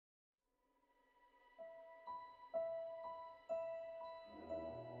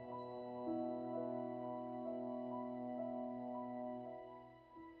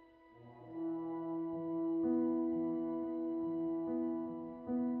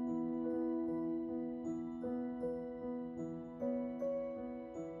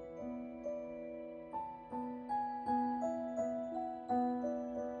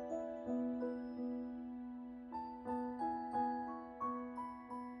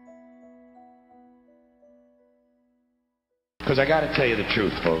Because I gotta tell you the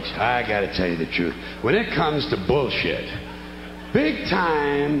truth, folks. I gotta tell you the truth. When it comes to bullshit, big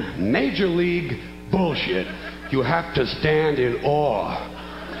time, major league bullshit, you have to stand in awe.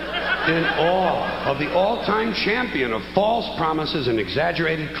 In awe of the all-time champion of false promises and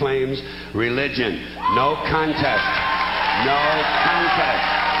exaggerated claims, religion. No contest. No contest.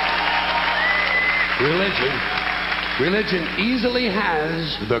 Religion easily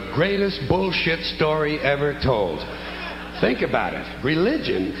has the greatest bullshit story ever told. Think about it.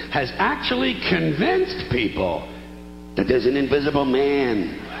 Religion has actually convinced people that there's an invisible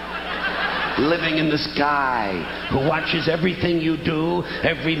man living in the sky who watches everything you do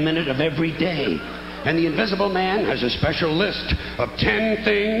every minute of every day. And the invisible man has a special list of 10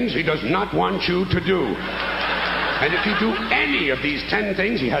 things he does not want you to do. And if you do any of these 10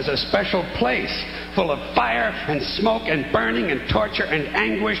 things, he has a special place full of fire and smoke and burning and torture and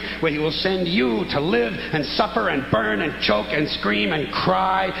anguish where he will send you to live and suffer and burn and choke and scream and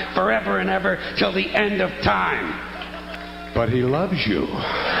cry forever and ever till the end of time. But he loves you.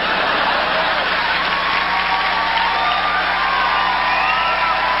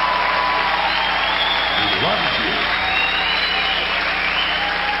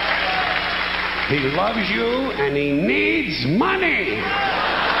 He loves you and he needs money.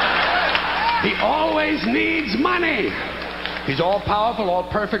 He always needs money. He's all powerful, all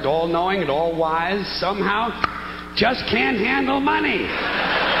perfect, all knowing, and all wise. Somehow, just can't handle money.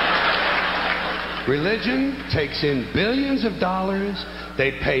 Religion takes in billions of dollars.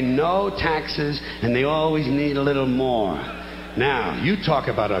 They pay no taxes, and they always need a little more. Now, you talk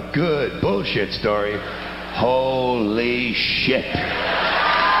about a good bullshit story. Holy shit.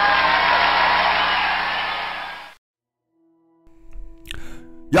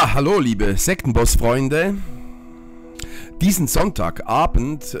 Ja, hallo liebe Sektenboss-Freunde. Diesen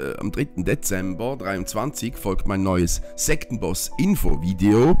Sonntagabend, am 3. Dezember 23, folgt mein neues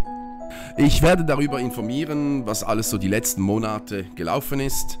Sektenboss-Info-Video. Ich werde darüber informieren, was alles so die letzten Monate gelaufen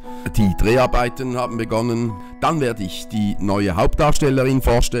ist. Die Dreharbeiten haben begonnen. Dann werde ich die neue Hauptdarstellerin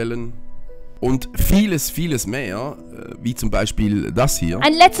vorstellen. Und vieles, vieles mehr, wie zum Beispiel das hier.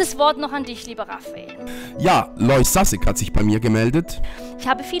 Ein letztes Wort noch an dich, lieber Raphael. Ja, Lois Sasek hat sich bei mir gemeldet. Ich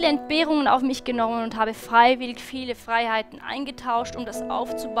habe viele Entbehrungen auf mich genommen und habe freiwillig viele Freiheiten eingetauscht, um das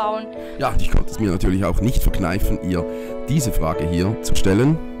aufzubauen. Ja, ich konnte es mir natürlich auch nicht verkneifen, ihr diese Frage hier zu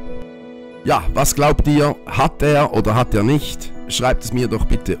stellen. Ja, was glaubt ihr? Hat er oder hat er nicht? Schreibt es mir doch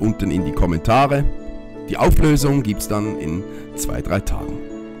bitte unten in die Kommentare. Die Auflösung gibt es dann in 2-3 Tagen.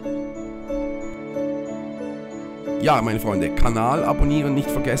 Ja, meine Freunde, Kanal abonnieren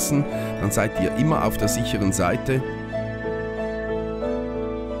nicht vergessen, dann seid ihr immer auf der sicheren Seite.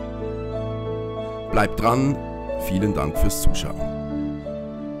 Bleibt dran, vielen Dank fürs Zuschauen.